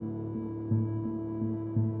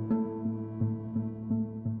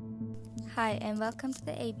Hi, and welcome to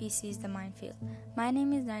the ABC's The Minefield. My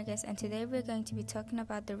name is Nargis, and today we're going to be talking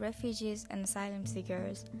about the refugees and asylum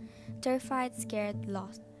seekers. Terrified, scared,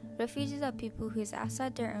 lost. Refugees are people who are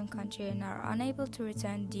outside their own country and are unable to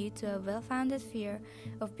return due to a well-founded fear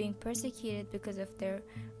of being persecuted because of their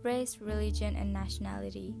race, religion, and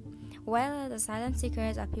nationality. While asylum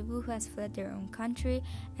seekers are people who have fled their own country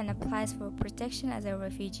and applies for protection as a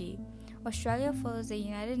refugee. Australia follows the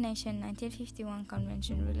United Nations 1951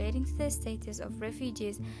 Convention relating to the status of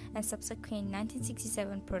refugees and subsequent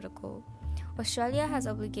 1967 protocol. Australia has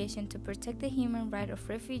obligation to protect the human right of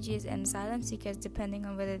refugees and asylum seekers depending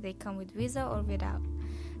on whether they come with visa or without.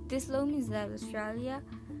 This law means that Australia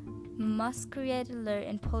must create a law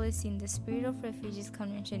and policy in the spirit of Refugees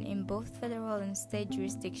Convention in both federal and state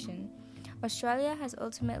jurisdiction. Australia has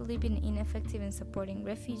ultimately been ineffective in supporting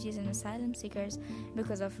refugees and asylum seekers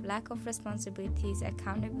because of lack of responsibilities,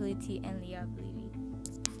 accountability, and liability.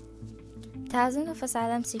 Thousands of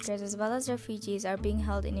asylum seekers as well as refugees are being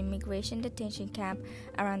held in immigration detention camps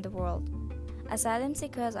around the world. Asylum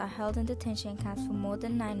seekers are held in detention camps for more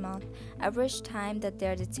than 9 months. Average time that they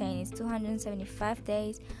are detained is 275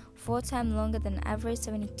 days, 4 times longer than average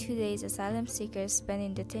 72 days asylum seekers spent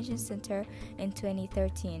in detention center in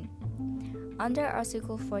 2013. Under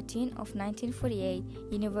Article 14 of 1948,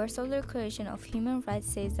 Universal Declaration of Human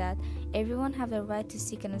Rights says that everyone has the right to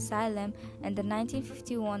seek an asylum, and the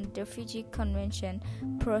 1951 Refugee Convention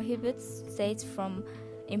prohibits states from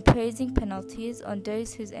imposing penalties on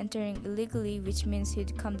those who are entering illegally, which means who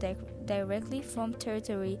come directly from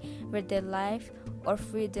territory where their life or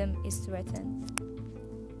freedom is threatened.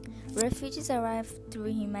 Refugees arrive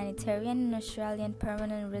through humanitarian and Australian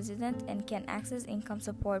permanent resident and can access income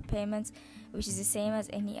support payments, which is the same as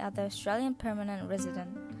any other Australian permanent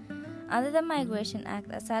resident. Under the Migration Act,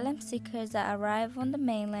 asylum seekers that arrive on the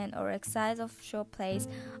mainland or exiled offshore place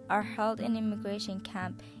are held in immigration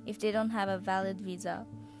camp if they don't have a valid visa.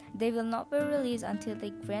 They will not be released until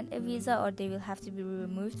they grant a visa or they will have to be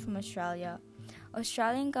removed from Australia.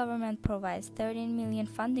 Australian government provides 13 million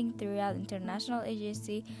funding throughout international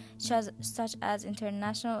agencies such as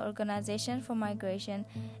International Organization for Migration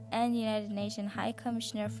and United Nations High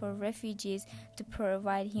Commissioner for Refugees to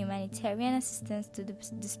provide humanitarian assistance to the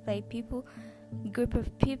displaced group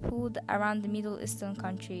of people around the Middle Eastern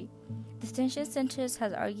country. Detention Centers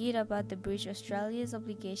has argued about the breach of Australia's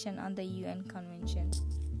obligation on the UN Convention.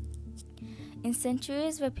 In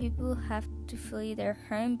centuries where people have to flee their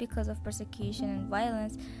home because of persecution and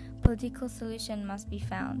violence, political solution must be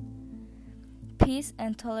found. Peace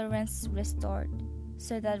and tolerance restored,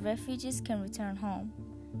 so that refugees can return home.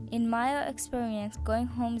 In my experience, going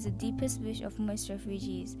home is the deepest wish of most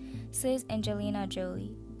refugees, says Angelina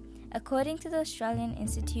Jolie. According to the Australian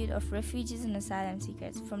Institute of Refugees and Asylum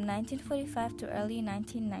Seekers, from 1945 to early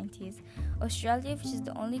 1990s, Australia, which is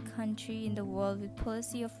the only country in the world with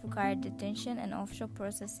policy of required detention and offshore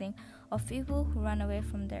processing of people who run away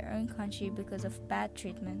from their own country because of bad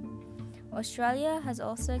treatment. Australia has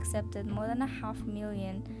also accepted more than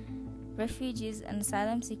 500,000 refugees and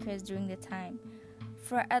asylum seekers during the time.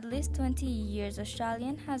 For at least 20 years,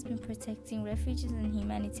 Australia has been protecting refugees in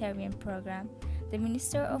humanitarian program. The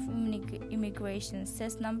Minister of Immigration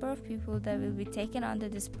sets number of people that will be taken under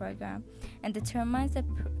this program and determines the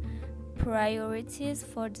priorities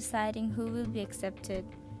for deciding who will be accepted.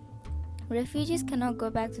 Refugees cannot go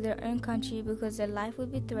back to their own country because their life will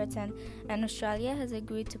be threatened, and Australia has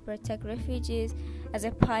agreed to protect refugees as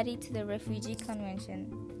a party to the Refugee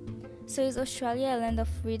Convention. So is Australia a land of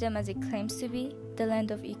freedom as it claims to be, the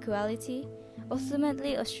land of equality?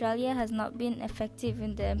 Ultimately, Australia has not been effective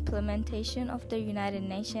in the implementation of the United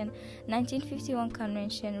Nations 1951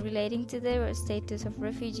 Convention relating to the status of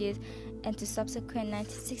refugees and to subsequent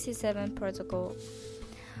 1967 protocol.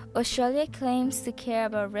 Australia claims to care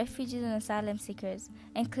about refugees and asylum seekers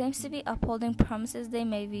and claims to be upholding promises they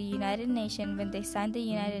made with the United Nations when they signed the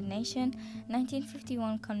United Nations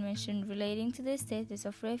 1951 Convention relating to the status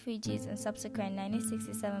of refugees and subsequent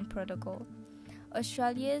 1967 protocol.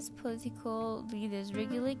 Australia's political leaders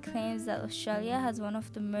regularly claim that Australia has one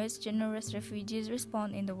of the most generous refugees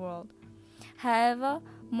response in the world. However,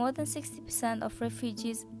 more than 60% of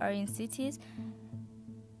refugees are in cities,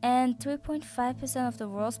 and 3.5% of the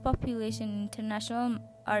world's population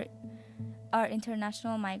are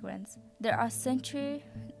international migrants. There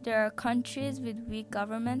are countries with weak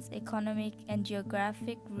governments, economic and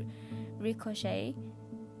geographic ricochet.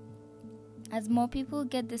 As more people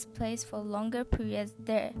get displaced for longer periods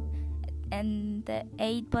and the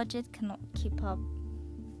aid budget cannot keep up.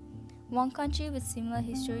 One country with similar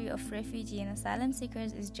history of refugee and asylum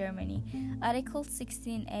seekers is Germany. Article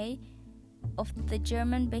 16A of the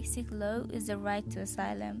German Basic Law is the right to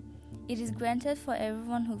asylum. It is granted for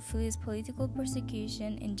everyone who flees political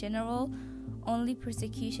persecution in general. Only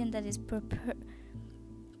persecution that is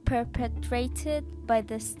perpetrated by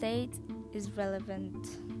the state is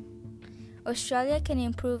relevant. Australia can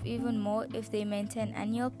improve even more if they maintain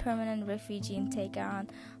annual permanent refugee intake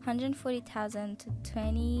around 140,000 to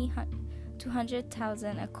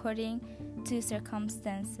 200,000 according to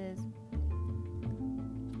circumstances.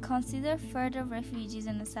 Consider further refugees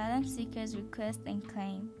and asylum seekers' requests and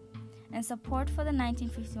claim, and support for the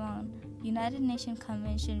 1951 United Nations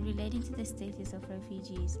Convention relating to the status of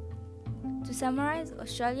refugees. To summarize,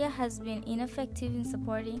 Australia has been ineffective in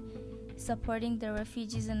supporting the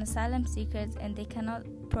refugees and asylum seekers, and they cannot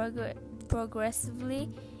progressively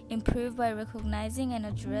improve by recognizing and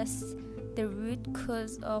address the root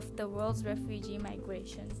cause of the world's refugee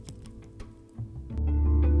migration.